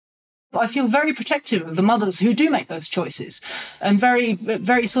I feel very protective of the mothers who do make those choices and very,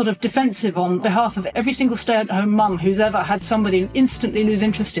 very sort of defensive on behalf of every single stay-at-home mum who's ever had somebody instantly lose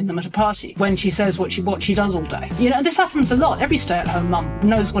interest in them at a party when she says what she does all day. This happens a lot. Every stay-at-home mum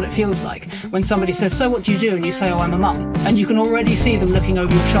knows what it feels like when somebody says, "So what do you do?" and you say, "Oh, I'm a mum." And you can already see them looking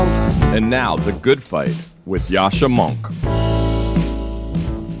over your shoulder. And now, The Good Fight with Yascha Mounk.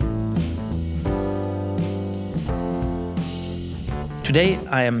 Today,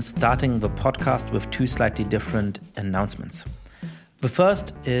 I am starting the podcast with two slightly different announcements. The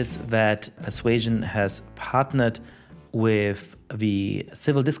first is that Persuasion has partnered with the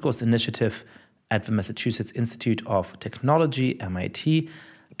Civil Discourse Initiative at the Massachusetts Institute of Technology, MIT,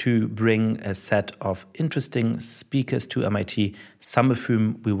 to bring a set of interesting speakers to MIT, some of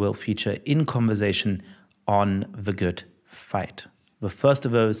whom we will feature in conversation on The Good Fight. The first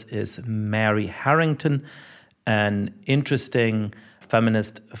of those is Mary Harrington, an interesting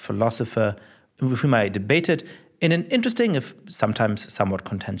feminist philosopher with whom I debated in an interesting, if sometimes somewhat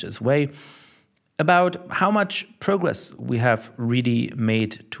contentious way, about how much progress we have really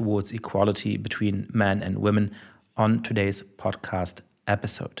made towards equality between men and women on today's podcast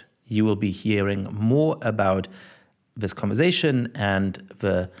episode. You will be hearing more about this conversation and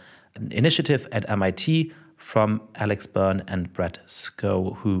the initiative at MIT from Alex Byrne and Brett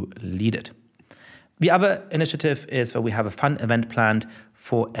Scow, who lead it. The other initiative is that we have a fun event planned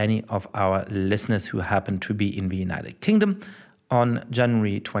for any of our listeners who happen to be in the United Kingdom. On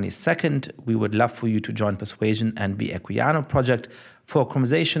January 22nd, we would love for you to join Persuasion and the Equiano Project for a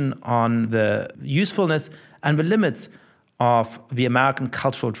conversation on the usefulness and the limits of the American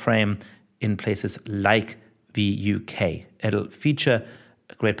cultural frame in places like the UK. It'll feature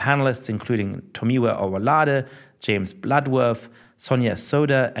great panelists, including Tomiwa Owolade, James Bloodworth, Sonia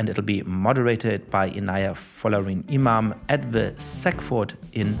Soda, and it'll be moderated by Inaya Folarin Imam at the Sackford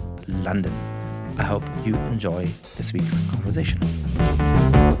in London. I hope you enjoy this week's conversation.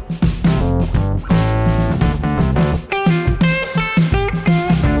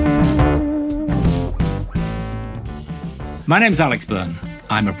 My name's Alex Byrne.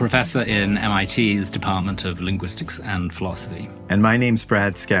 I'm a professor in MIT's Department of Linguistics and Philosophy. And my name's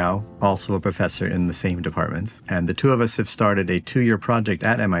Brad Scow, also a professor in the same department. And the two of us have started a 2-year project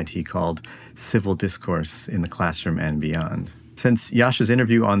at MIT called Civil Discourse in the Classroom and Beyond. Since Yascha's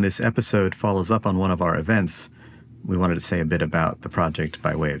interview on this episode follows up on one of our events, we wanted to say a bit about the project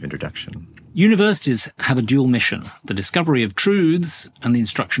by way of introduction. Universities have a dual mission, the discovery of truths and the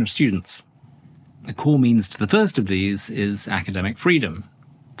instruction of students. The core means to the first of these is academic freedom.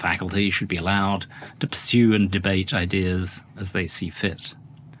 Faculty should be allowed to pursue and debate ideas as they see fit.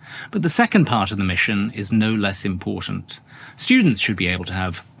 But the second part of the mission is no less important. Students should be able to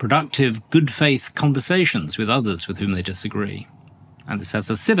have productive, good-faith conversations with others with whom they disagree. And this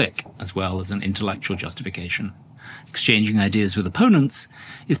has a civic as well as an intellectual justification. Exchanging ideas with opponents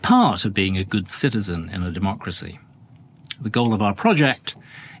is part of being a good citizen in a democracy. The goal of our project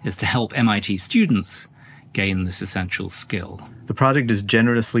is to help MIT students gain this essential skill. The project is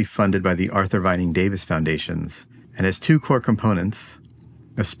generously funded by the Arthur Vining Davis Foundations and has 2 core components: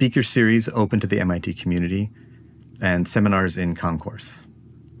 a speaker series open to the MIT community and seminars in Concourse.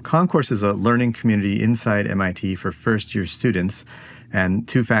 Concourse is a learning community inside MIT for first-year students, and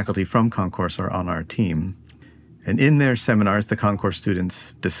 2 faculty from Concourse are on our team. And in their seminars, the Concourse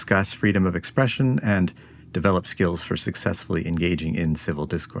students discuss freedom of expression and develop skills for successfully engaging in civil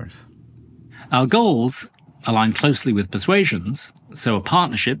discourse. Our goals align closely with Persuasion's, so a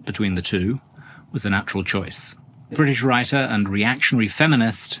partnership between the two was a natural choice. British writer and reactionary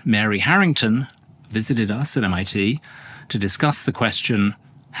feminist Mary Harrington visited us at MIT to discuss the question,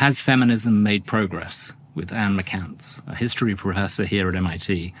 has feminism made progress? With Anne McCants, a history professor here at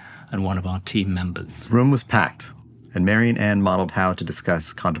MIT and one of our team members. The room was packed, and Mary and Anne modeled how to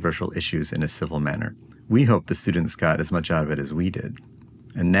discuss controversial issues in a civil manner. We hope the students got as much out of it as we did.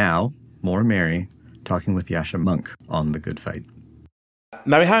 And now, more Mary talking with Yascha Mounk on The Good Fight.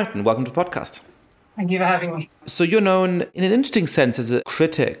 Mary Harrington, welcome to the podcast. Thank you for having me. So you're known in an interesting sense as a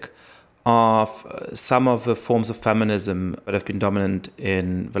critic of some of the forms of feminism that have been dominant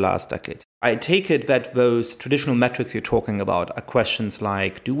in the last decades. I take it that those traditional metrics you're talking about are questions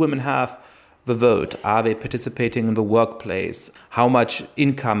like, do women have the vote? Are they participating in the workplace? How much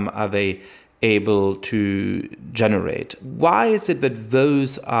income are they able to generate? Why is it that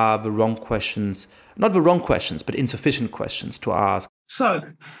those are the wrong questions, not the wrong questions, but insufficient questions to ask? So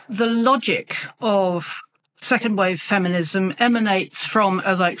the logic of second wave feminism emanates from,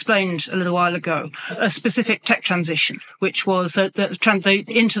 as I explained a little while ago, a specific tech transition, which was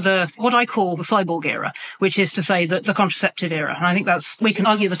into what I call the cyborg era, which is to say that the contraceptive era. And I think we can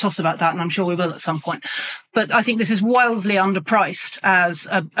argue the toss about that, and I'm sure we will at some point. But I think this is wildly underpriced as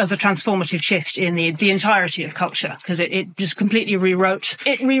a transformative shift in the entirety of culture, because it just completely rewrote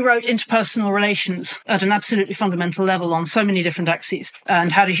interpersonal relations at an absolutely fundamental level on so many different axes,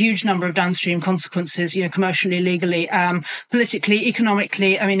 and had a huge number of downstream consequences, commercially, legally, politically,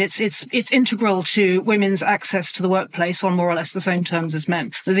 economically. I mean, it's integral to women's access to the workplace on more or less the same terms as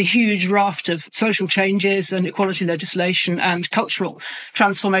men. There's a huge raft of social changes and equality legislation and cultural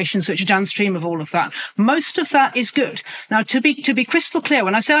transformations which are downstream of all of that. Most of that is good. Now, to be crystal clear,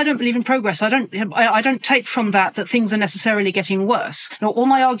 when I say I don't believe in progress, I don't take from that things are necessarily getting worse. No, all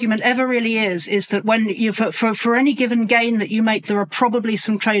my argument ever really is that when for any given gain that you make, there are probably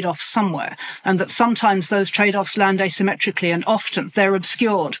some trade-offs somewhere, and that sometimes those trade-offs land asymmetrically, and often they're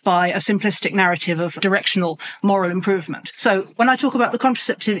obscured by a simplistic narrative of directional moral improvement. So when I talk about the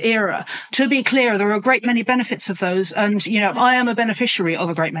contraceptive era, to be clear, there are a great many benefits of those, and I am a beneficiary of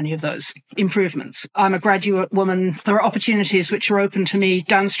a great many of those improvements. I'm a graduate woman. There are opportunities which are open to me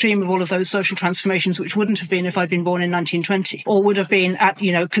downstream of all of those social transformations, which wouldn't have been if I'd been born in 1920, or would have been at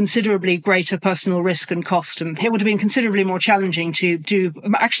considerably greater personal risk and cost, and it would have been considerably more challenging to do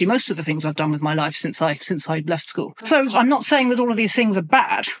actually most of the things I've done with my life since I left school. So I'm not saying that all of these things are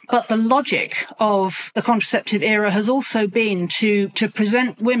bad, but the logic of the contraceptive era has also been to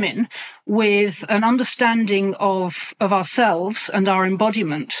present women with an understanding of ourselves and our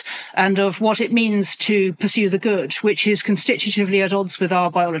embodiment, and of what it means to pursue the good, which is constitutively at odds with our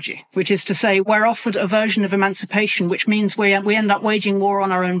biology, which is to say we're offered a version of emancipation, which means we end up waging war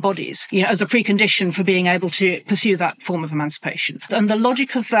on our own bodies, as a precondition for being able to pursue that form of emancipation. And the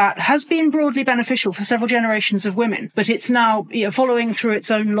logic of that has been broadly beneficial for several generations of women, but it's now, following through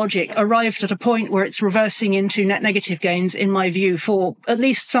its own logic, arrived at a point where it's reversing into net negative gains, in my view, for at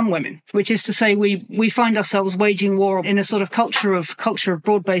least some women, which is to say we find ourselves waging war in a sort of culture of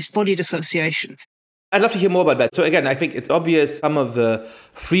broad-based body dissociation. I'd love to hear more about that. So again, I think it's obvious some of the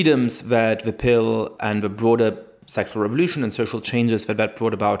freedoms that the pill and the broader sexual revolution and social changes that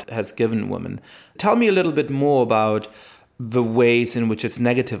brought about has given women. Tell me a little bit more about the ways in which it's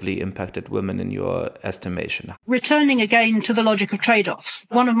negatively impacted women in your estimation. Returning again to the logic of trade-offs,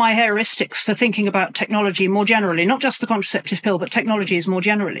 one of my heuristics for thinking about technology more generally, not just the contraceptive pill, but technologies more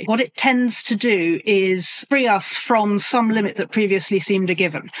generally, what it tends to do is free us from some limit that previously seemed a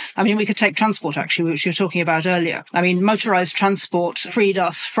given. I mean, we could take transport, actually, which you were talking about earlier. I mean, motorized transport freed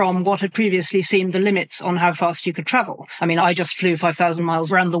us from what had previously seemed the limits on how fast you could travel. I mean, I just flew 5,000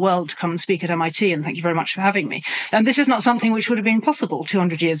 miles around the world to come and speak at MIT, and thank you very much for having me. And this is not something which would have been possible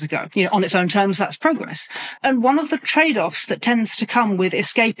 200 years ago. On its own terms, that's progress. And one of the trade-offs that tends to come with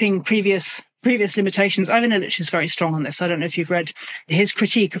escaping previous limitations, Ivan Illich is very strong on this. I don't know if you've read his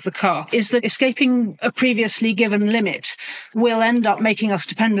critique of the car, is that escaping a previously given limit will end up making us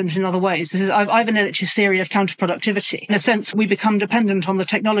dependent in other ways. This is Ivan Illich's theory of counterproductivity. In a sense, we become dependent on the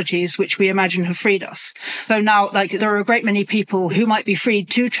technologies which we imagine have freed us. So now, there are a great many people who might be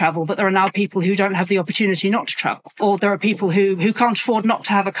freed to travel, but there are now people who don't have the opportunity not to travel. Or there are people who can't afford not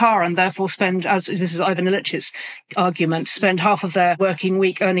to have a car and therefore spend, as this is Ivan Illich's argument, spend half of their working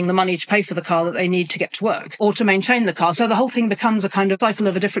week earning the money to pay for the car that they need to get to work or to maintain the car. So the whole thing becomes a kind of cycle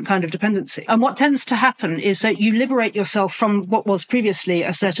of a different kind of dependency. And what tends to happen is that you liberate yourself from what was previously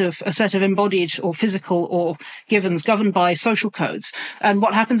a set of embodied or physical or givens governed by social codes. And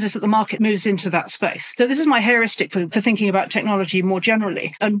what happens is that the market moves into that space. So this is my heuristic for thinking about technology more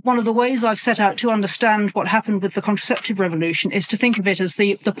generally. And one of the ways I've set out to understand what happened with the contraceptive revolution is to think of it as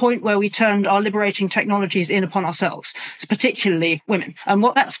the point where we turned our liberating technologies in upon ourselves, particularly women. And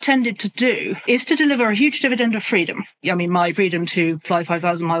what that's tended to do is to deliver a huge dividend of freedom. I mean, my freedom to fly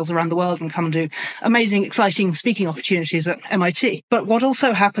 5,000 miles around the world and come and do amazing, exciting speaking opportunities at MIT. But what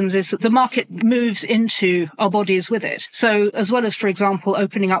also happens is that the market moves into our bodies with it. So as well as, for example,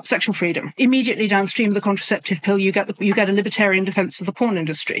 opening up sexual freedom, immediately downstream of the contraceptive pill, you get a libertarian defense of the porn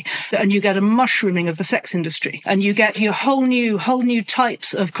industry, and you get a mushrooming of the sex industry, and you get your whole new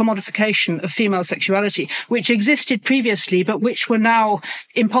types of commodification of female sexuality, which existed previously, but which were now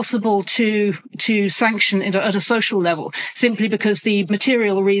impossible to to sanction at a social level, simply because the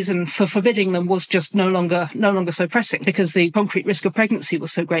material reason for forbidding them was just no longer so pressing, because the concrete risk of pregnancy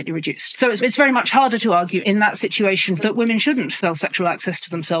was so greatly reduced. So it's very much harder to argue in that situation that women shouldn't sell sexual access to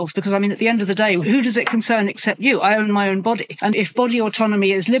themselves, because, I mean, at the end of the day, who does it concern except you? I own my own body. And if body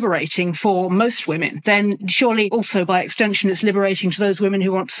autonomy is liberating for most women, then surely also by extension it's liberating to those women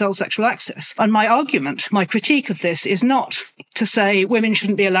who want to sell sexual access. And my argument, my critique of this is not to say women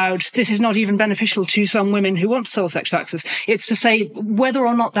shouldn't be allowed, this is not even beneficial to some women who want to sell sexual access. It's to say whether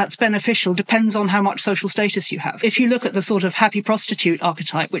or not that's beneficial depends on how much social status you have. If you look at the sort of happy prostitute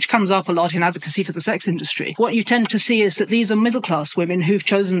archetype, which comes up a lot in advocacy for the sex industry, what you tend to see is that these are middle-class women who've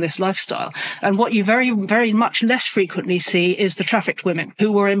chosen this lifestyle. And what you very, very much less frequently see is the trafficked women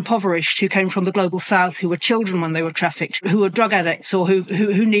who were impoverished, who came from the global south, who were children when they were trafficked, who were drug addicts or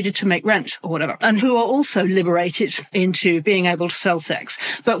who needed to make rent or whatever, and who are also liberated into being able to sell sex,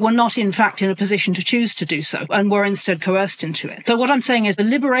 but were not in fact in a position to choose to do so and were instead coerced into it. So what I'm saying is the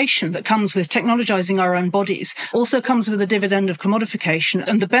liberation that comes with technologizing our own bodies also comes with a dividend of commodification,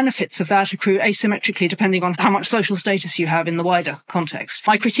 and the benefits of that accrue asymmetrically depending on how much social status you have in the wider context.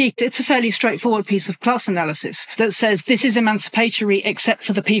 My critique, it's a fairly straightforward piece of class analysis that says this is emancipatory except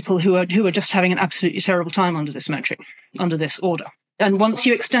for the people who are just having an absolutely terrible time under this metric, under this order. And once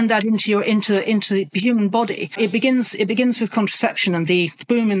you extend that into the human body, it begins with contraception and the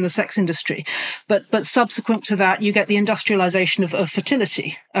boom in the sex industry. But subsequent to that, you get the industrialization of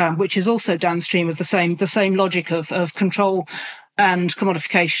fertility, which is also downstream of the same logic of control and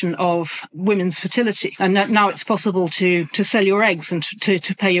commodification of women's fertility. And now it's possible to sell your eggs and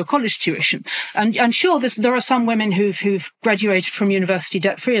to pay your college tuition. And sure, there are some women who've graduated from university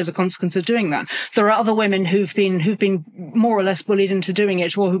debt-free as a consequence of doing that. There are other women who've been more or less bullied into doing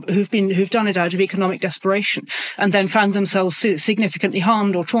it, or who've done it out of economic desperation and then found themselves significantly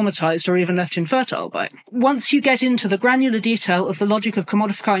harmed or traumatized or even left infertile by it. Once you get into the granular detail of the logic of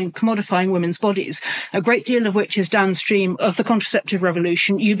commodifying women's bodies, a great deal of which is downstream of the contraceptive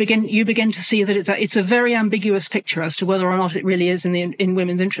revolution, you begin to see that it's a very ambiguous picture as to whether or not it really is in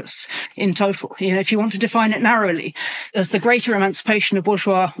women's interests in total. You know, if you want to define it narrowly as the greater emancipation of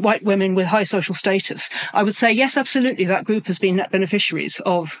bourgeois white women with high social status, I would say yes, absolutely, that group has been net beneficiaries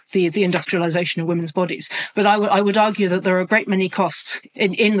of the industrialization of women's bodies. But I would argue that there are a great many costs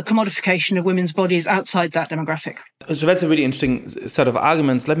in the commodification of women's bodies outside that demographic. So that's a really interesting set of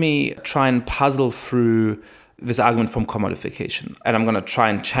arguments. Let me try and puzzle through this argument from commodification. And I'm going to try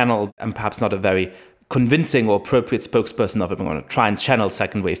and channel, and perhaps not a very convincing or appropriate spokesperson of it, I'm going to try and channel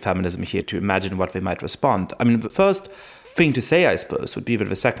second wave feminism here to imagine what they might respond. I mean, the first thing to say, I suppose, would be that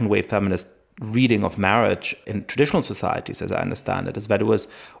the second wave feminist reading of marriage in traditional societies, as I understand it, is that it was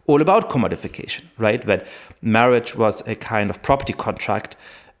all about commodification, right? That marriage was a kind of property contract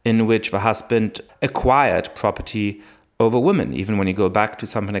in which the husband acquired property over women. Even when you go back to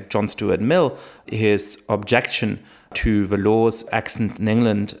something like John Stuart Mill, his objection to the laws extant in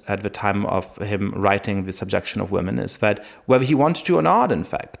England at the time of him writing The Subjection of Women is that whether he wanted to or not, in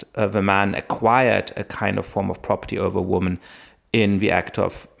fact, the man acquired a kind of form of property over woman in the act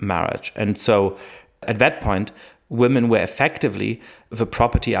of marriage. And so at that point, women were effectively the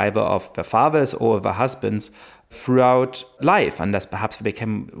property either of their fathers or their husbands throughout life, unless perhaps they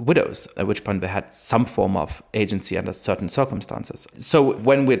became widows, at which point they had some form of agency under certain circumstances. So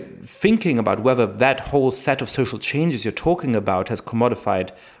when we're thinking about whether that whole set of social changes you're talking about has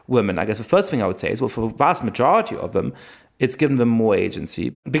commodified women, I guess the first thing I would say is, well, for the vast majority of them, it's given them more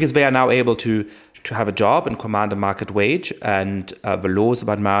agency because they are now able to have a job and command a market wage, and the laws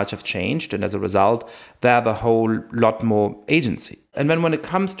about marriage have changed, and as a result, they have a whole lot more agency. And then when it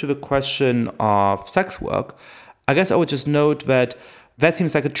comes to the question of sex work, I guess I would just note that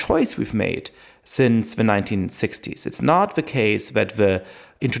seems like a choice we've made since the 1960s. It's not the case that the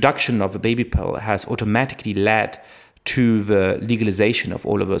introduction of the baby pill has automatically led to the legalization of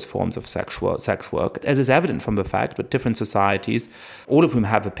all of those forms of sex work, as is evident from the fact that different societies, all of whom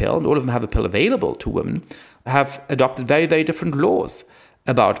have a pill, and all of them have a pill available to women, have adopted very, very different laws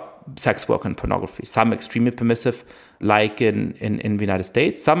about sex work and pornography. Some extremely permissive, like in the United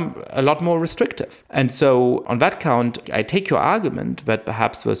States, some a lot more restrictive. And so on that count, I take your argument that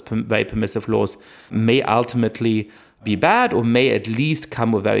perhaps those very permissive laws may ultimately be bad, or may at least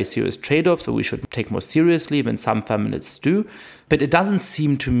come with very serious trade-offs, so we should take more seriously than some feminists do. But it doesn't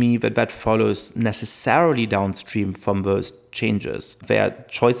seem to me that follows necessarily downstream from those changes. There are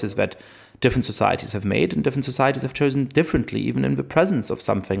choices that different societies have made, and different societies have chosen differently, even in the presence of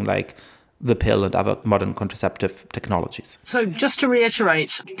something like the pill and other modern contraceptive technologies. So just to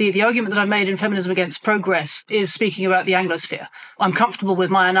reiterate, the argument that I've made in Feminism Against Progress is speaking about the Anglosphere. I'm comfortable with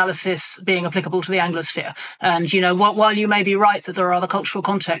my analysis being applicable to the Anglosphere. And, while you may be right that there are other cultural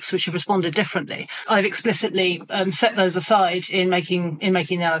contexts which have responded differently, I've explicitly set those aside in making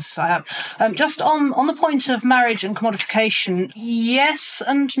the analysis I have. Just on the point of marriage and commodification, yes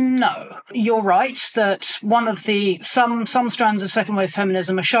and no. You're right that one of some strands of second wave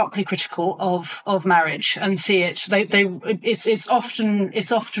feminism are sharply critical of marriage and see it. It's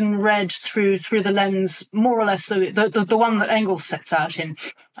often read through the lens more or less. So the one that Engels sets out in,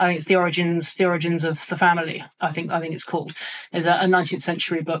 I think it's the origins of the family. I think it's called, is a 19th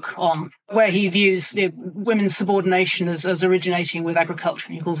century book on where he views women's subordination as originating with agriculture,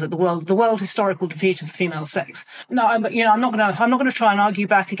 and he calls it the world historical defeat of the female sex. No, I'm not going to try and argue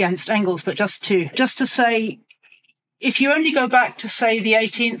back against Engels, but just to say, if you only go back to, say, the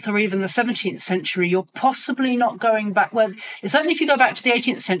 18th or even the 17th century, you're possibly not going back. Well, certainly if you go back to the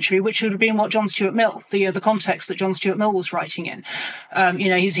 18th century, which would have been what John Stuart Mill, the context that John Stuart Mill was writing in,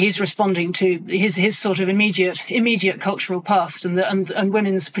 he's responding to his sort of immediate cultural past and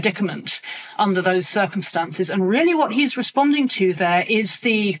women's predicament under those circumstances. And really, what he's responding to there is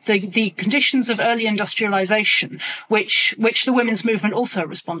the conditions of early industrialization, which the women's movement also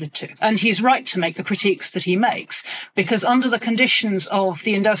responded to. And he's right to make the critiques that he makes, because under the conditions of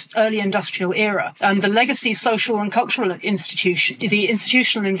the early industrial era, the legacy social and cultural institution, the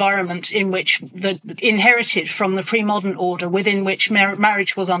institutional environment in which inherited from the pre-modern order within which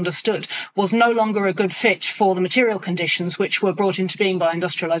marriage was understood, was no longer a good fit for the material conditions which were brought into being by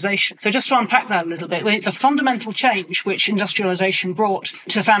industrialization. So just to unpack that a little bit, the fundamental change which industrialization brought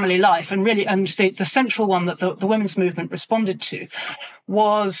to family life, and the central one that the women's movement responded to,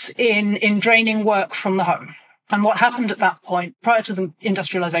 was in draining work from the home. And what happened at that point, prior to the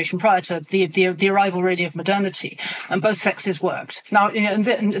industrialization, prior to the arrival really of modernity, and both sexes worked. Now,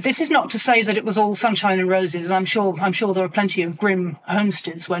 this is not to say that it was all sunshine and roses. I'm sure there were plenty of grim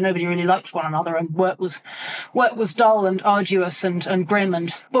homesteads where nobody really liked one another, and work was dull and arduous and grim.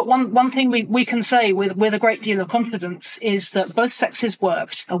 But one thing we can say with a great deal of confidence is that both sexes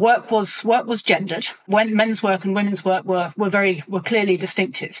worked. Work was gendered. When men's work and women's work were clearly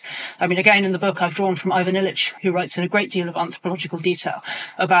distinctive. I mean, again, in the book I've drawn from Ivan Illich, who writes in a great deal of anthropological detail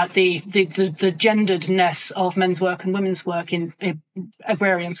about the genderedness of men's work and women's work in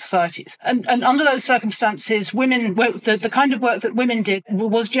agrarian societies. And under those circumstances, the kind of work that women did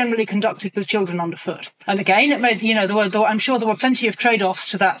was generally conducted with children underfoot. And again, it made, I'm sure there were plenty of trade-offs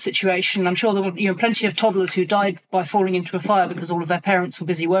to that situation. I'm sure there were, plenty of toddlers who died by falling into a fire because all of their parents were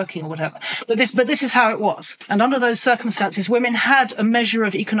busy working or whatever. But this is how it was. And under those circumstances, women had a measure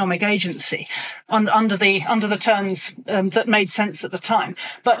of economic agency under the terms that made sense at the time.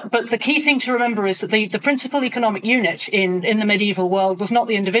 But the key thing to remember is that the principal economic unit in the medieval world was not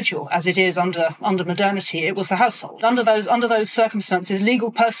the individual, as it is under modernity. It was the household. Under those circumstances,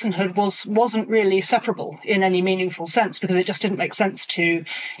 legal personhood wasn't really separable in any meaningful sense, because it just didn't make sense to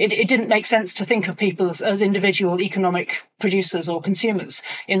think of people as individual economic producers or consumers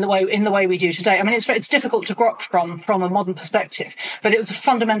in the way we do today. I mean, it's difficult to grok from a modern perspective, but it was a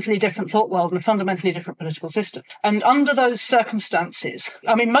fundamentally different thought world and a fundamentally different political system. And under those circumstances,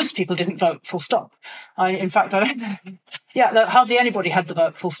 I mean, most people didn't vote, full stop. Hardly anybody had the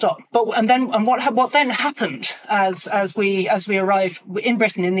vote, full stop. But what then happened as we arrived in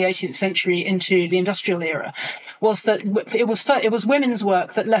Britain in the 18th century into the industrial era was that it was women's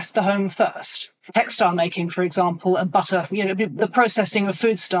work that left the home first. Textile making, for example, and butter, the processing of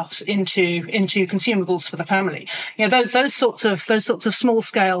foodstuffs into consumables for the family. Those sorts of small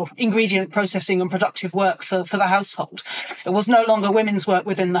scale ingredient processing and productive work for the household. It was no longer women's work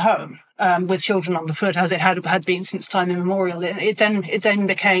within the home, with children underfoot, as it had been since time immemorial. It then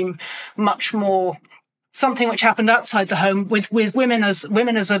became much more something which happened outside the home, with women as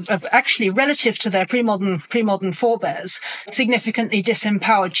actually, relative to their pre-modern forebears, significantly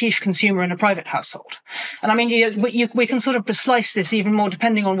disempowered chief consumer in a private household. And I mean, we can sort of slice this even more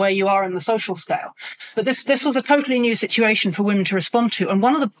depending on where you are in the social scale. But this was a totally new situation for women to respond to. And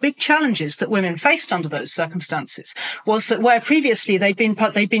one of the big challenges that women faced under those circumstances was that where previously they'd been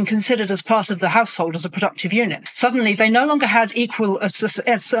considered as part of the household as a productive unit, suddenly they no longer had equal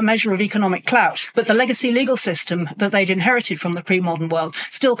as a measure of economic clout, but the legacy legacy legal system that they'd inherited from the pre-modern world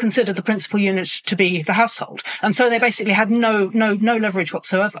still considered the principal unit to be the household. And so they basically had no leverage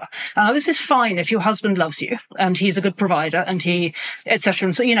whatsoever. Now, this is fine if your husband loves you and he's a good provider and he, etc.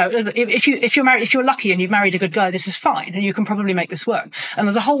 And so, if you're married, if you're lucky and you've married a good guy, this is fine and you can probably make this work. And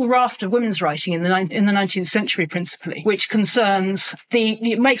there's a whole raft of women's writing in the 19th century, principally, which concerns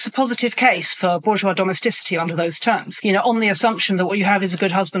it makes a positive case for bourgeois domesticity under those terms, on the assumption that what you have is a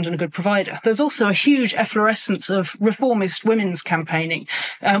good husband and a good provider. There's also a huge efflorescence of reformist women's campaigning,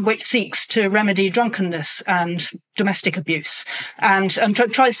 which seeks to remedy drunkenness and domestic abuse and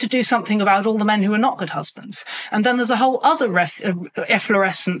tries to do something about all the men who are not good husbands. And then there's a whole other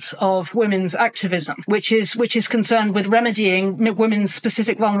efflorescence of women's activism, which is concerned with remedying women's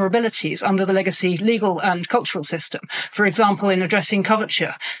specific vulnerabilities under the legacy legal and cultural system. For example, in addressing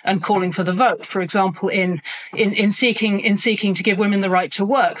coverture and calling for the vote. For example, in seeking to give women the right to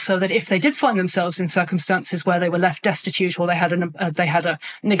work, so that if they did find themselves in circumstances where they were left destitute or they had a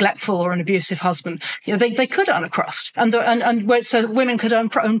neglectful or an abusive husband, they could earn a crust, and so that women could own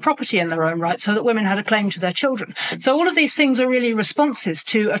property in their own right, so that women had a claim to their children. So all of these things are really responses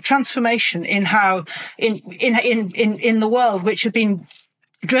to a transformation in how in the world, which had been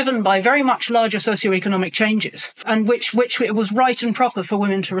driven by very much larger socioeconomic changes, and which it was right and proper for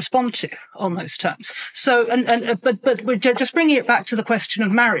women to respond to on those terms. So, but we're just bringing it back to the question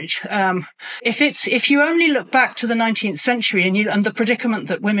of marriage. If you only look back to the 19th century and the predicament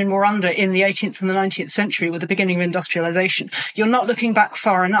that women were under in the 18th and the 19th century with the beginning of industrialization, you're not looking back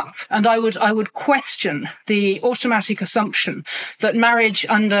far enough. And I would question the automatic assumption that marriage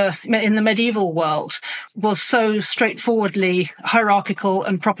in the medieval world was so straightforwardly hierarchical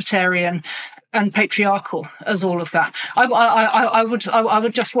and proprietarian and patriarchal as all of that. I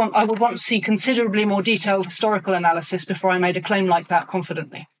would want to see considerably more detailed historical analysis before I made a claim like that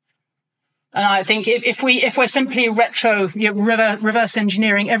confidently. And I think if we're simply reverse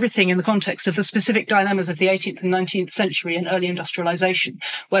engineering everything in the context of the specific dilemmas of the 18th and 19th century and early industrialization,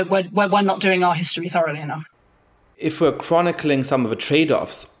 we're not doing our history thoroughly enough. If we're chronicling some of the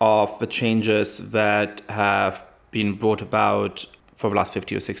trade-offs of the changes that have been brought about for the last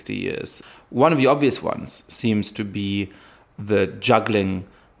 50 or 60 years, one of the obvious ones seems to be the juggling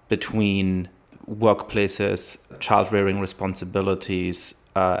between workplaces, child-rearing responsibilities,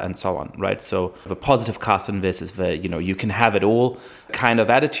 and so on, right? So the positive cast on this is the, you can have it all kind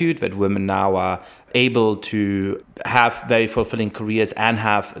of attitude, that women now are able to have very fulfilling careers and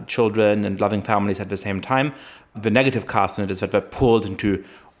have children and loving families at the same time. The negative cast on it is that they're pulled into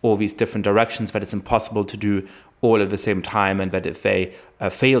all these different directions, that it's impossible to do all at the same time, and that if they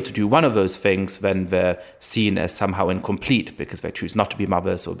fail to do one of those things, then they're seen as somehow incomplete because they choose not to be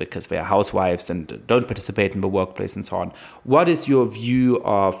mothers or because they are housewives and don't participate in the workplace and so on. What is your view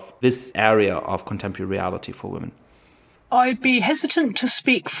of this area of contemporary reality for women? I'd be hesitant to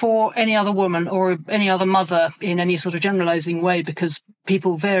speak for any other woman or any other mother in any sort of generalizing way, because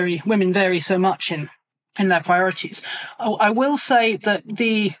women vary so much in their priorities. I will say that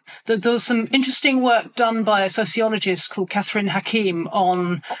there was some interesting work done by a sociologist called Catherine Hakim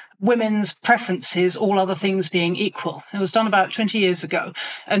on women's preferences, all other things being equal. It was done about 20 years ago.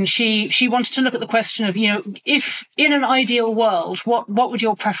 And she wanted to look at the question of, if in an ideal world, what would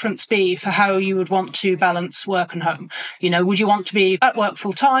your preference be for how you would want to balance work and home? Would you want to be at work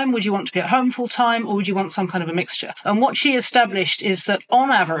full time? Would you want to be at home full time? Or would you want some kind of a mixture? And what she established is that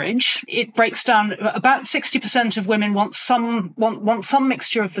on average, it breaks down about 60% of women want some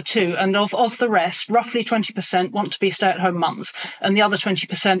mixture of the two. And of the rest, roughly 20% want to be stay-at-home mums. And the other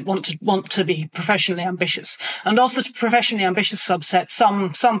 20% want to be professionally ambitious. And of the professionally ambitious subset,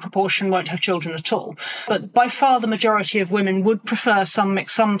 some proportion won't have children at all. But by far the majority of women would prefer some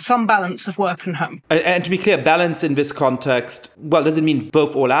mix, some balance of work and home. And to be clear, balance in this context, well, does it mean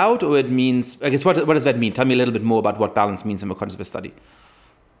both all out, or it means, I guess, what does that mean? Tell me a little bit more about what balance means in the context of the study.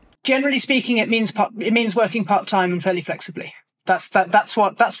 Generally speaking, it means working part-time and fairly flexibly.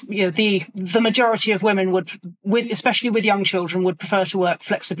 The majority of women would, especially with young children, would prefer to work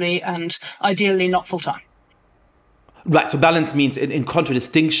flexibly and ideally not full time. Right. So balance means in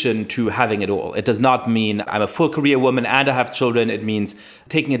contradistinction to having it all. It does not mean I'm a full career woman and I have children. It means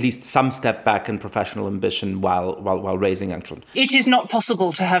taking at least some step back in professional ambition while raising young children. It is not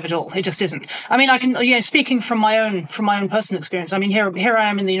possible to have it all. It just isn't. I mean, I can, speaking from my own personal experience. I mean, here I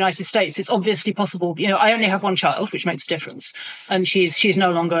am in the United States. It's obviously possible. I only have one child, which makes a difference, and she's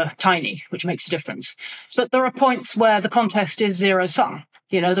no longer tiny, which makes a difference. But there are points where the contest is zero sum.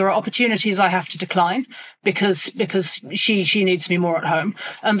 There are opportunities I have to decline because she needs me more at home.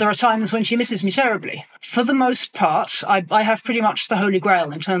 And there are times when she misses me terribly. For the most part, I have pretty much the holy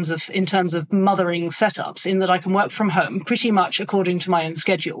grail in terms of mothering setups, in that I can work from home pretty much according to my own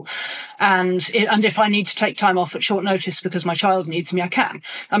schedule. And if I need to take time off at short notice because my child needs me, I can.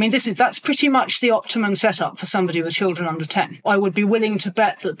 I mean, that's pretty much the optimum setup for somebody with children under 10. I would be willing to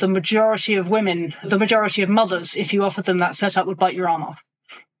bet that the majority of women, the majority of mothers, if you offered them that setup, would bite your arm off.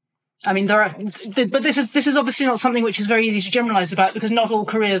 I mean, but this is obviously not something which is very easy to generalize about, because not all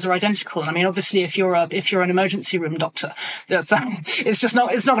careers are identical. I mean, obviously, if you're an emergency room doctor, it's not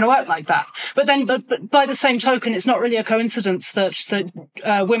going to work like that. But by the same token, it's not really a coincidence that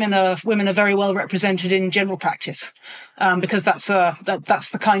women are very well represented in general practice, because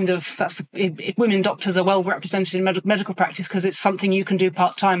women doctors are well represented in medical practice because it's something you can do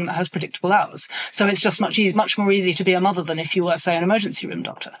part time that has predictable hours. So it's just much more easy to be a mother than if you were, say, an emergency room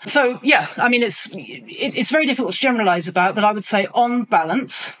doctor. So yeah, I mean, it's very difficult to generalize about, but I would say on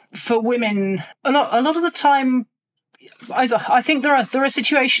balance for women, a lot of the time, I think there are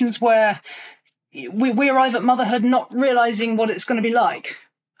situations where we arrive at motherhood not realizing what it's going to be like.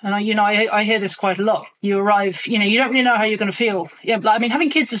 And I hear this quite a lot. You arrive, you don't really know how you're going to feel. Yeah, I mean, having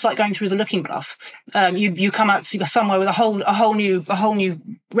kids is like going through the looking glass. You come out somewhere with a whole new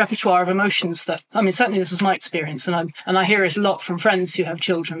repertoire of emotions that, I mean, certainly this was my experience, and I hear it a lot from friends who have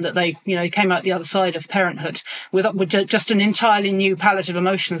children, that they came out the other side of parenthood with just an entirely new palette of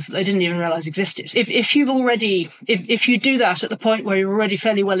emotions that they didn't even realize existed. If you do that at the point where you're already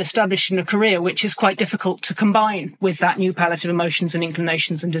fairly well established in a career, which is quite difficult to combine with that new palette of emotions and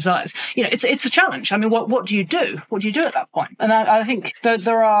inclinations and desires, it's a challenge. I mean, what do you do? What do you do at that point? And I think that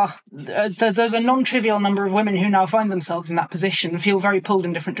there's a non-trivial number of women who now find themselves in that position and feel very pulled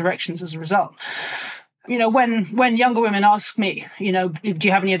in different directions as a result. When younger women ask me, do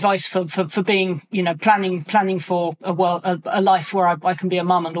you have any advice for being, planning for a life where I can be a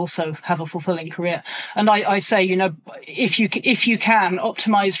mum and also have a fulfilling career? And I say, if you can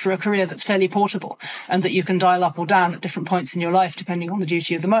optimize for a career that's fairly portable and that you can dial up or down at different points in your life depending on the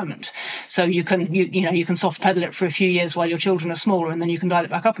duty of the moment. So you can soft pedal it for a few years while your children are smaller, and then you can dial it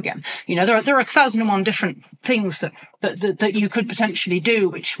back up again. There are 1,001 different things that you could potentially do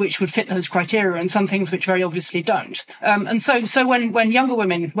which would fit those criteria, and some things which very obviously don't. And so when younger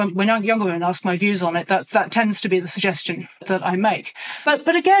women ask my views on it, that tends to be the suggestion that I make.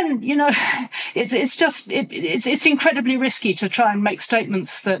 But again, it's incredibly risky to try and make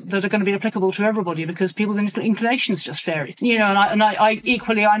statements that are going to be applicable to everybody, because people's inclinations just vary. And I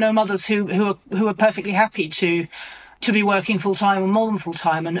equally, I know mothers who are perfectly happy to be working full time or more than full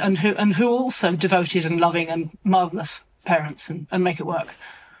time, and who are also devoted and loving and marvelous parents and make it work.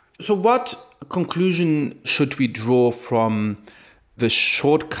 So what conclusion should we draw from the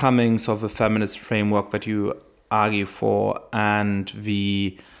shortcomings of a feminist framework that you argue for, and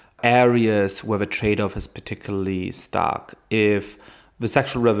the areas where the trade-off is particularly stark? If the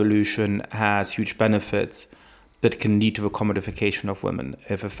sexual revolution has huge benefits that can lead to the commodification of women,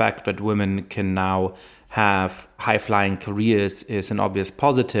 if the fact that women can now have high-flying careers is an obvious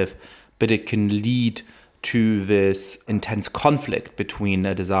positive, but it can lead to this intense conflict between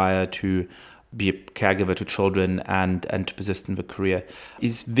a desire to be a caregiver to children and to persist in the career.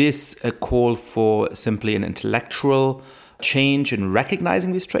 Is this a call for simply an intellectual change in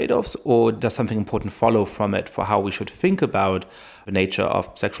recognizing these trade-offs, or does something important follow from it for how we should think about the nature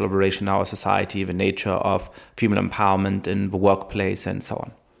of sexual liberation in our society, the nature of female empowerment in the workplace, and so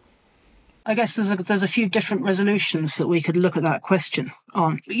on? I guess there's a few different resolutions that we could look at that question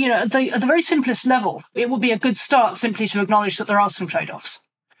on. At the very simplest level, it would be a good start simply to acknowledge that there are some trade-offs.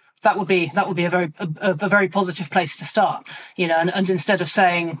 That would be a very positive place to start, and instead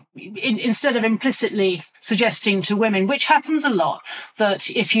of implicitly suggesting to women, which happens a lot, that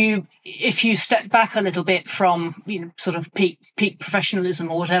if you step back a little bit from sort of peak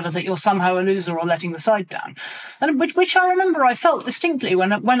professionalism or whatever, that you're somehow a loser or letting the side down, and which I remember I felt distinctly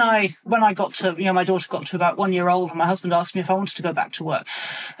when I got to my daughter got to about 1 year old, and my husband asked me if I wanted to go back to work,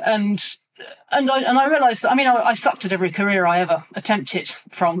 and I realised that, I sucked at every career I ever attempted,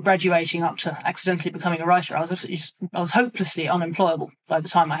 from graduating up to accidentally becoming a writer. I was hopelessly unemployable by the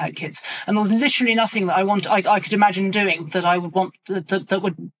time I had kids, and there was literally nothing that I could imagine doing that I would want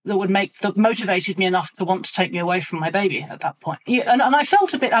that motivated me enough to want to take me away from my baby at that point. Yeah, and I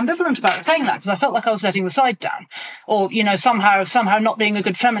felt a bit ambivalent about saying that, because I felt like I was letting the side down, or somehow not being a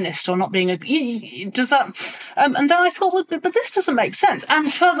good feminist, or not being does that. And then I thought, well, but this doesn't make sense.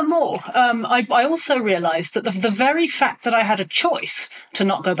 And furthermore, I also realised that the very fact that I had a choice to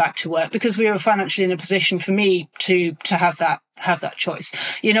not go back to work, because we were financially in a position for me to have that have that choice.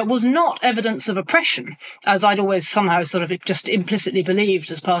 It was not evidence of oppression, as I'd always somehow sort of just implicitly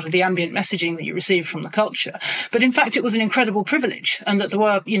believed as part of the ambient messaging that you received from the culture. But in fact, it was an incredible privilege, and that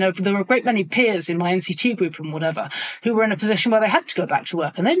there were a great many peers in my NCT group and whatever who were in a position where they had to go back to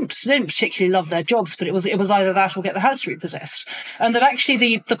work, and they didn't particularly love their jobs, but it was either that or get the house repossessed. And that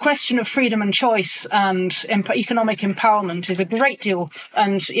actually the question of freedom and choice and economic empowerment is a great deal,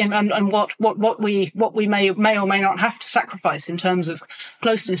 and what we may or may not have to sacrifice in terms of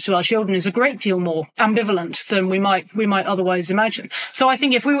closeness to our children is a great deal more ambivalent than we might otherwise imagine. So I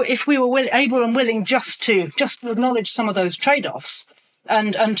think if we were able and willing just to acknowledge some of those trade-offs,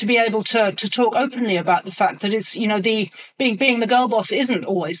 and to be able to talk openly about the fact that it's, being the girl boss isn't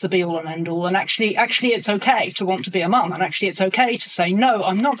always the be all and end all. And actually it's okay to want to be a mum. And actually it's okay to say, no,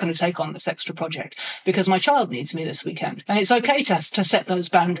 I'm not going to take on this extra project because my child needs me this weekend. And it's okay to set those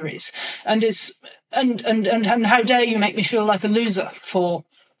boundaries. And how dare you make me feel like a loser for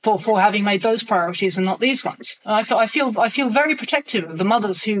having made those priorities and not these ones. I feel very protective of the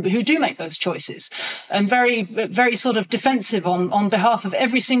mothers who do make those choices, and very, very sort of defensive on behalf of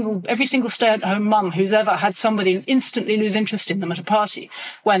every single stay-at-home mum who's ever had somebody instantly lose interest in them at a party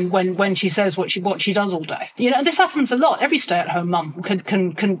when she says what she does all day. This happens a lot. Every stay-at-home mum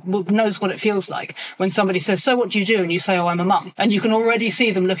knows what it feels like when somebody says, "So what do you do?" and you say, "Oh, I'm a mum," and you can already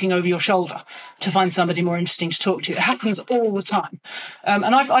see them looking over your shoulder to find somebody more interesting to talk to. It happens all the time,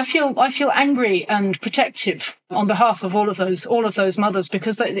 and I feel angry and protective on behalf of all of those mothers,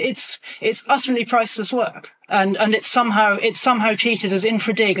 because it's utterly priceless work, and it's somehow treated as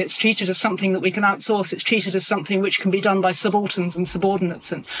infra-dig. It's treated as something that we can outsource. It's treated as something which can be done by subalterns and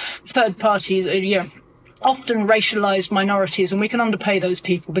subordinates and third parties. Often racialized minorities, and we can underpay those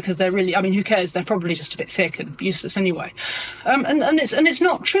people because they're really, who cares? They're probably just a bit thick and useless anyway. And it's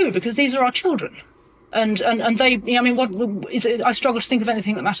not true, because these are our children. And they, I struggle to think of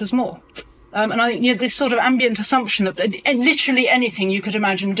anything that matters more. And I think this sort of ambient assumption that literally anything you could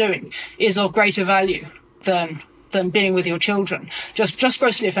imagine doing is of greater value than being with your children, just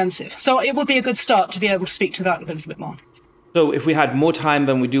grossly offensive. So it would be a good start to be able to speak to that a little bit more. So if we had more time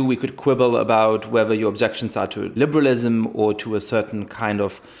than we do, we could quibble about whether your objections are to liberalism or to a certain kind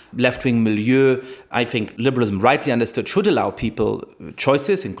of left-wing milieu. I think liberalism, rightly understood, should allow people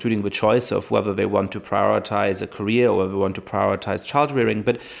choices, including the choice of whether they want to prioritize a career or whether they want to prioritize child-rearing.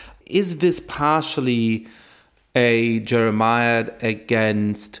 But is this partially a Jeremiah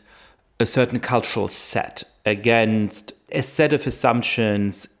against a certain cultural set, against a set of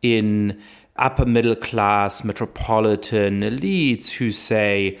assumptions in upper middle class metropolitan elites who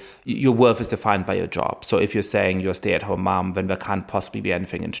say your worth is defined by your job? So if you're saying you're a stay-at-home mom, then there can't possibly be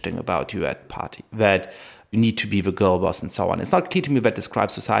anything interesting about you at party, that you need to be the girl boss and so on. It's not clear to me that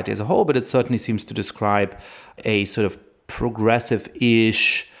describes society as a whole, but it certainly seems to describe a sort of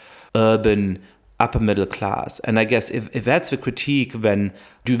progressive-ish urban upper middle class. And I guess if that's the critique, then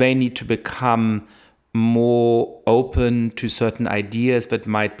do they need to become more open to certain ideas that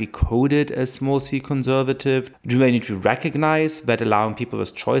might be coded as mostly conservative? Do they need to recognize that allowing people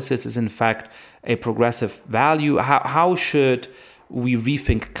with choices is in fact a progressive value? How should we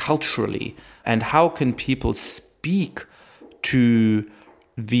rethink culturally? And how can people speak to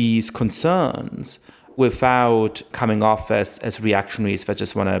these concerns without coming off as reactionaries that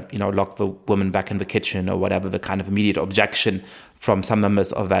just want to, lock the woman back in the kitchen or whatever the kind of immediate objection from some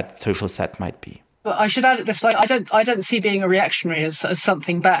members of that social set might be? But I should add it this way: I don't see being a reactionary as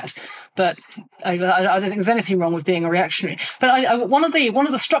something bad, but I don't think there's anything wrong with being a reactionary. But one of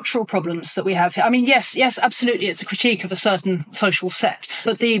the structural problems that we have here, yes, absolutely, it's a critique of a certain social set.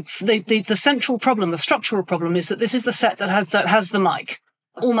 But the central problem, the structural problem, is that this is the set that has the mic.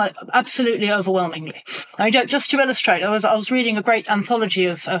 Almost absolutely overwhelmingly. Just to illustrate, I was reading a great anthology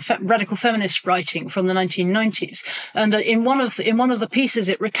of radical feminist writing from the 1990s, and in one of the pieces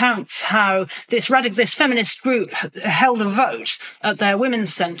it recounts how this feminist group held a vote at their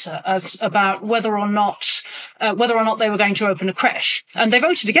women's centre about whether or not they were going to open a creche, and they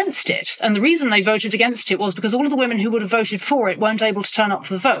voted against it. And the reason they voted against it was because all of the women who would have voted for it weren't able to turn up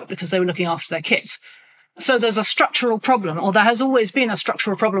for the vote because they were looking after their kids. So there's a structural problem, or there has always been a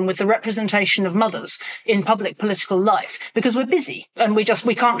structural problem with the representation of mothers in public political life, because we're busy and we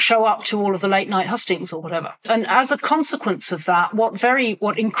can't show up to all of the late night hustings or whatever. And as a consequence of that,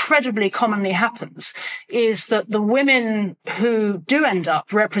 what incredibly commonly happens is that the women who do end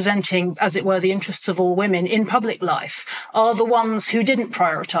up representing, as it were, the interests of all women in public life are the ones who didn't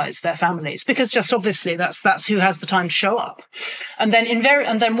prioritize their families, because just obviously that's who has the time to show up. And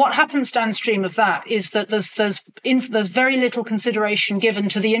then what happens downstream of that is that that there's very little consideration given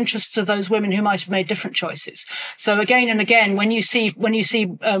to the interests of those women who might have made different choices. So again and again, when you see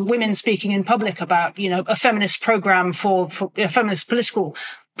women speaking in public about, a feminist program for a feminist political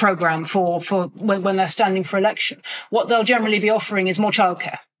program for when they're standing for election, what they'll generally be offering is more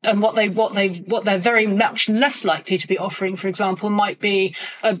childcare. And what they're very much less likely to be offering, for example, might be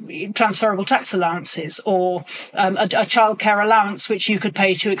transferable tax allowances or a childcare allowance which you could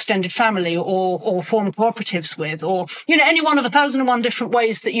pay to extended family or form cooperatives with, or any one of 1,001 different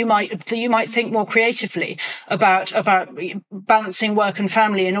ways that you might think more creatively about balancing work and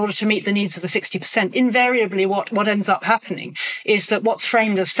family in order to meet the needs of the 60%. Invariably, what ends up happening is that what's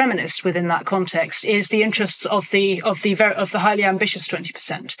framed as feminist within that context is the interests of the highly ambitious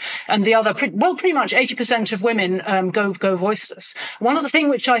 20%. And the other, pretty much 80% of women go voiceless. One other thing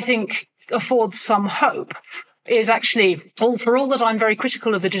which I think affords some hope is actually, for all that I'm very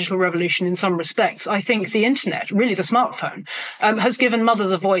critical of the digital revolution in some respects, I think the internet, really the smartphone, has given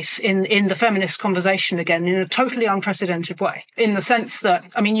mothers a voice in the feminist conversation again in a totally unprecedented way. In the sense that,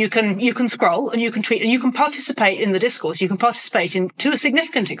 you can scroll and you can tweet and you can participate in the discourse. You can participate to a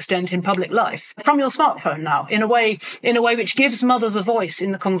significant extent in public life from your smartphone now in a way which gives mothers a voice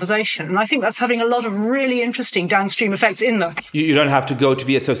in the conversation. And I think that's having a lot of really interesting downstream effects in the. You don't have to go to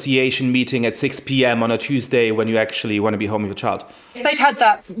the association meeting at 6 p.m. on a Tuesday when you actually want to be home with your child. They'd had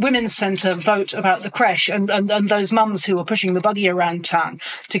that women's centre vote about the creche, and those mums who were pushing the buggy around town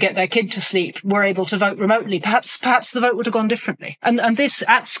to get their kid to sleep were able to vote remotely. Perhaps the vote would have gone differently. And this,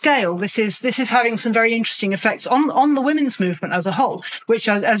 at scale, this is having some very interesting effects on the women's movement as a whole, which,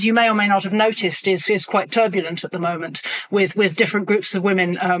 as you may or may not have noticed, is quite turbulent at the moment, with different groups of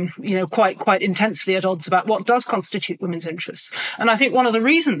women, quite intensely at odds about what does constitute women's interests. And I think one of the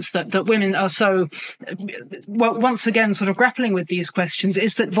reasons that women are so once again sort of grappling with these questions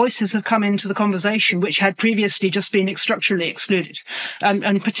is that voices have come into the conversation which had previously just been structurally excluded,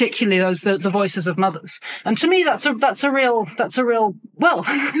 and particularly the voices of mothers. And to me, that's a real well,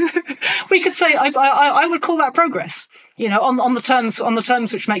 we could say I would call that progress, on the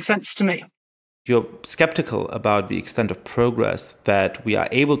terms which make sense to me. You're skeptical about the extent of progress that we are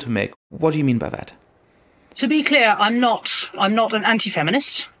able to make. What do you mean by that? To be clear, I'm not an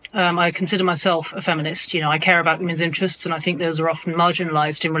anti-feminist. I consider myself a feminist. I care about women's interests, and I think those are often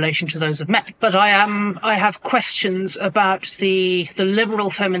marginalised in relation to those of men. But I have questions about the liberal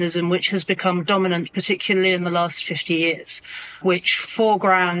feminism which has become dominant, particularly in the last 50 years, which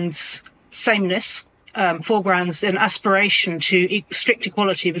foregrounds sameness, foregrounds an aspiration to strict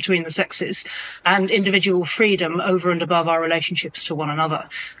equality between the sexes and individual freedom over and above our relationships to one another.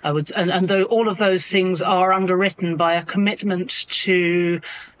 And though all of those things are underwritten by a commitment to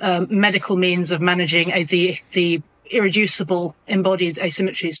medical means of managing the irreducible embodied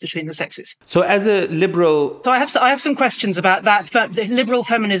asymmetries between the sexes. So as a liberal... So I have some questions about that, but the liberal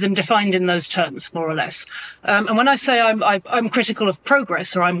feminism defined in those terms, more or less. And when I say I'm critical of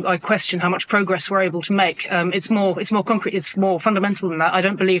progress, or I question how much progress we're able to make, it's more concrete, it's more fundamental than that. I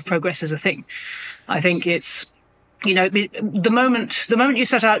don't believe progress is a thing. I think it's, the moment you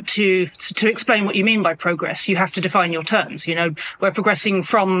set out to explain what you mean by progress, you have to define your terms. We're progressing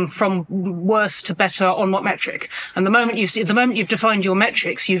from worse to better on what metric? And the moment you've defined your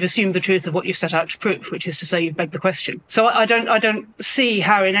metrics, you've assumed the truth of what you've set out to prove, which is to say you've begged the question. So I don't see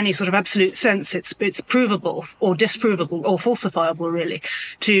how in any sort of absolute sense it's provable or disprovable or falsifiable really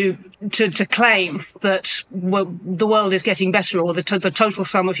to claim that the world is getting better, or the total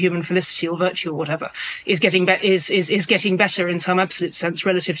sum of human felicity or virtue or whatever is getting getting better in some absolute sense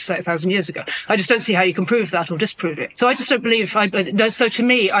relative to say 1,000 years ago. I just don't see how you can prove that or disprove it. So I just don't believe. So to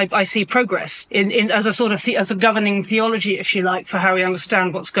me, I see progress in as a sort of as a governing theology, if you like, for how we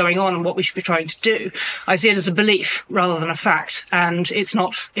understand what's going on and what we should be trying to do. I see it as a belief rather than a fact, and it's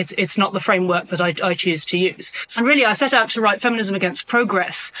not the framework that I choose to use. And really, I set out to write Feminism Against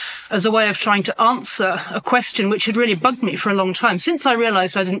Progress as a way of trying to answer a question which had really bugged me for a long time, since I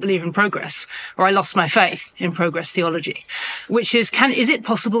realized I didn't believe in progress, or I lost my faith in progress theology, which is it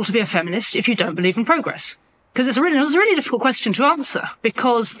possible to be a feminist if you don't believe in progress? Because it was a really difficult question to answer,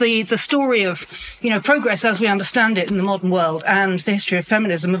 because the story of, progress as we understand it in the modern world and the history of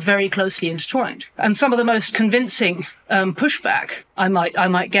feminism are very closely intertwined. And some of the most convincing pushback I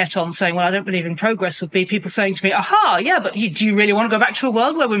might get on saying, well, I don't believe in progress, would be people saying to me, aha, yeah, but do you really want to go back to a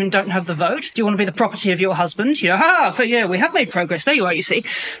world where women don't have the vote? Do you want to be the property of your husband? We have made progress. There you are, you see.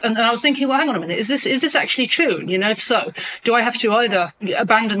 And I was thinking, well, hang on a minute, is this actually true? If so, do I have to either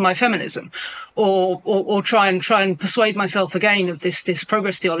abandon my feminism or try and persuade myself again of this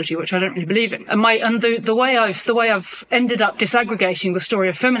progress theology, which I don't really believe in? And the way I've ended up disaggregating the story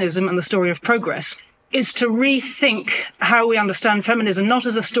of feminism and the story of progress is to rethink how we understand feminism, not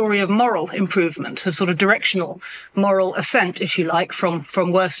as a story of moral improvement, of sort of directional moral ascent, if you like, from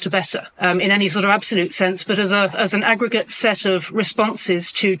worse to better, in any sort of absolute sense, but as an aggregate set of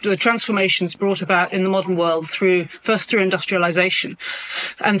responses to the transformations brought about in the modern world first through industrialization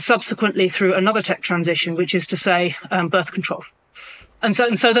and subsequently through another tech transition, which is to say, birth control. And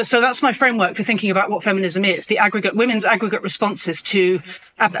so that's my framework for thinking about what feminism is, women's aggregate responses to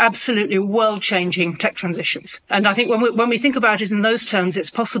absolutely world-changing tech transitions. And I think when we think about it in those terms,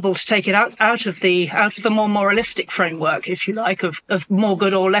 it's possible to take it out of the more moralistic framework, if you like, of more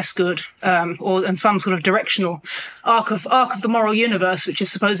good or less good, and some sort of directional arc of the moral universe, which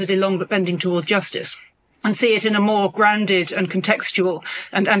is supposedly long but bending toward justice, and see it in a more grounded and contextual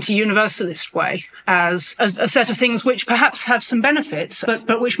and anti-universalist way as a set of things which perhaps have some benefits,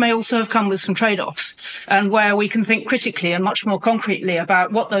 but which may also have come with some trade-offs, and where we can think critically and much more concretely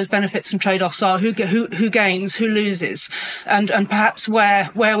about what those benefits and trade-offs are, who gains, who loses, and perhaps where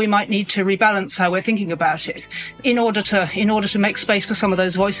we might need to rebalance how we're thinking about it in order to make space for some of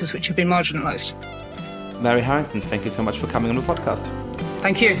those voices which have been marginalized. Mary Harrington, thank you so much for coming on the podcast.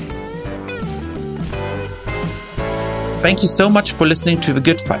 Thank you. Thank you so much for listening to The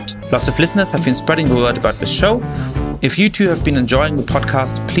Good Fight. Lots of listeners have been spreading the word about the show. If you too have been enjoying the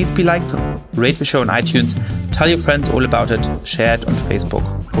podcast, please be like, rate the show on iTunes, tell your friends all about it, share it on Facebook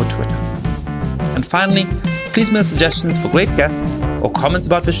or Twitter. And finally, please mail suggestions for great guests or comments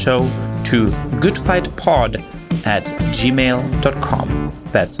about the show to goodfightpod@gmail.com.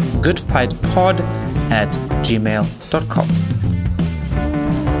 That's goodfightpod@gmail.com.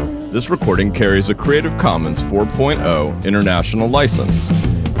 This recording carries a Creative Commons 4.0 international license.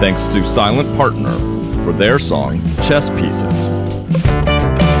 Thanks to Silent Partner for their song, Chess Pieces.